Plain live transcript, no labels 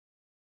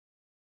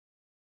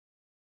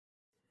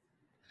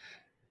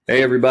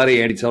Hey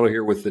everybody, Andy Tuttle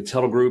here with the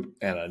Tuttle Group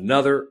and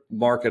another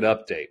market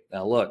update.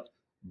 Now look,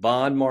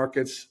 bond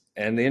markets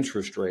and the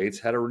interest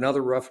rates had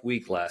another rough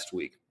week last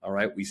week. All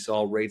right, we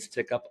saw rates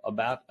tick up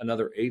about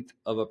another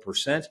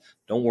 1/8%.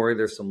 Don't worry,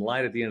 there's some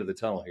light at the end of the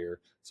tunnel here,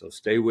 so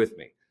stay with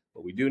me.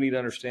 But we do need to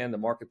understand the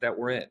market that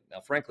we're in. Now,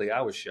 frankly,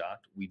 I was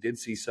shocked. We did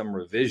see some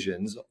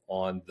revisions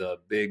on the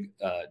big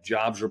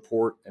jobs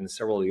report and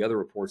several of the other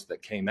reports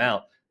that came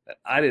out that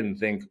I didn't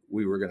think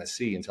we were going to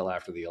see until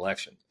after the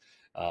election.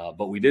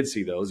 But we did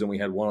see those, and we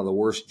had one of the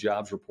worst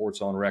jobs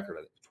reports on record.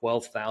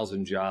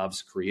 12,000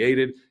 jobs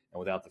created, and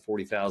without the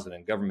 40,000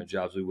 in government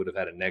jobs, we would have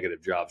had a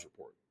negative jobs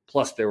report.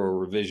 Plus, there were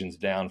revisions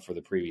down for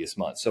the previous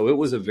month. So it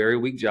was a very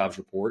weak jobs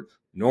report.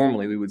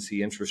 Normally, we would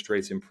see interest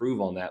rates improve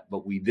on that,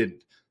 but we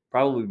didn't.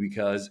 Probably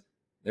because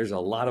there's a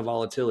lot of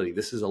volatility.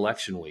 This is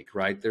election week,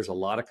 right? There's a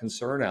lot of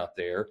concern out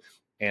there,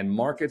 and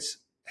markets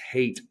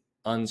hate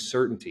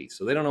uncertainty.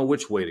 So they don't know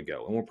which way to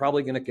go. And we're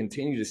probably going to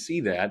continue to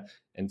see that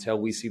until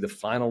we see the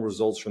final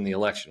results from the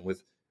election,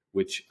 with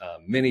which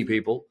many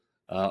people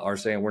are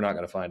saying we're not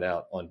going to find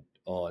out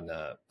on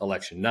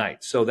election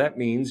night. So that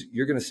means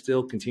you're going to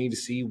still continue to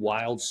see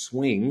wild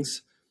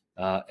swings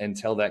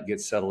until that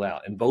gets settled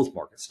out in both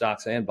markets,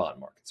 stocks and bond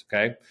markets.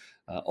 Okay.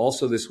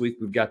 Also this week,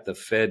 we've got the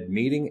Fed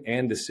meeting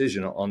and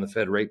decision on the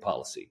Fed rate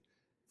policy.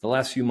 The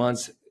last few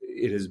months,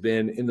 it has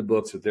been in the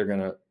books that they're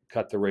going to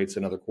cut the rates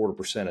another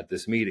 1/4% at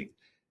this meeting.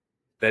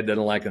 Fed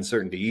doesn't like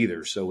uncertainty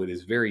either, so it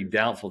is very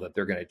doubtful that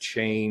they're going to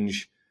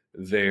change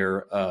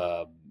their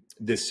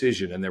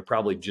decision, and they're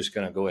probably just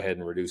going to go ahead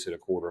and reduce it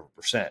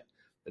 1/4%.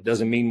 That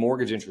doesn't mean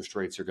mortgage interest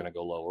rates are going to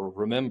go lower.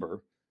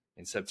 Remember,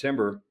 in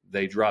September,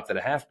 they dropped at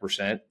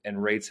 0.5%,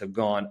 and rates have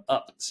gone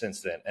up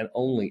since then, and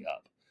only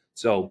up.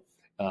 So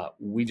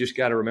we just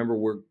got to remember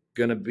we're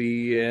going to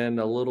be in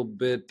a little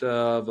bit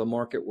of a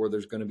market where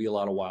there's going to be a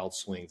lot of wild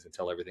swings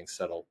until everything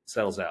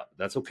settles out.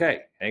 That's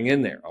okay. Hang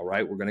in there. All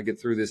right. We're going to get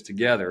through this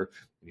together,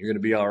 and you're going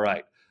to be all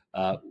right.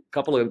 A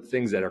couple of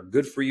things that are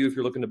good for you if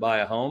you're looking to buy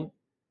a home.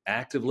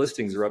 Active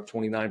listings are up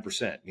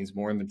 29%. It means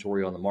more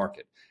inventory on the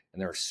market.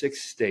 And there are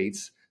 6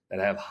 states that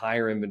have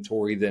higher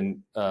inventory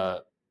than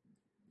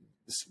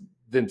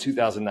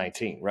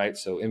 2019, right?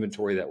 So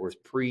inventory that was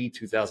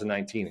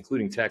pre-2019,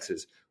 including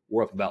Texas,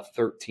 we're up about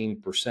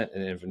 13%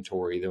 in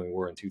inventory than we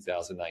were in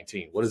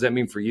 2019. What does that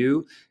mean for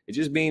you? It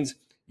just means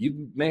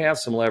you may have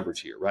some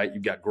leverage here, right?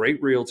 You've got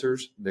great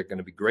realtors. They're going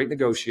to be great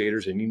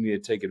negotiators, and you need to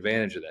take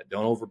advantage of that.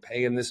 Don't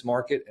overpay in this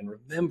market. And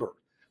remember,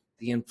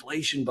 the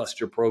Inflation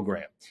Buster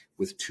program.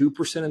 With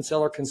 2% in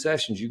seller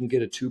concessions, you can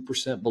get a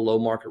 2% below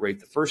market rate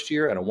the first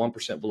year and a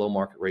 1% below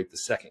market rate the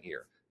second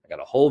year. I got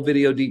a whole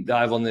video deep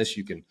dive on this.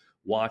 You can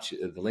watch.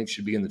 The link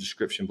should be in the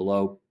description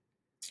below.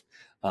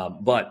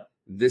 But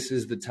this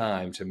is the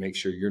time to make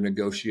sure you're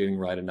negotiating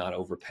right and not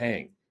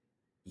overpaying.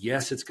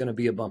 Yes, it's going to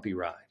be a bumpy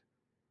ride,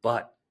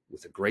 but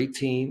with a great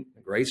team,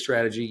 a great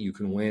strategy, you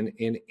can win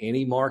in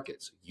any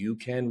markets. You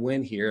can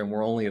win here, and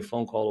we're only a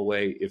phone call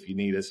away if you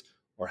need us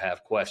or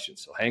have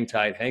questions. So hang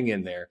tight, hang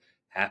in there.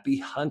 Happy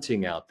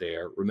hunting out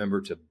there.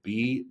 Remember to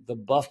be the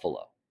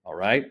buffalo. All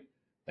right?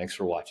 Thanks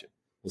for watching.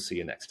 We'll see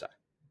you next time.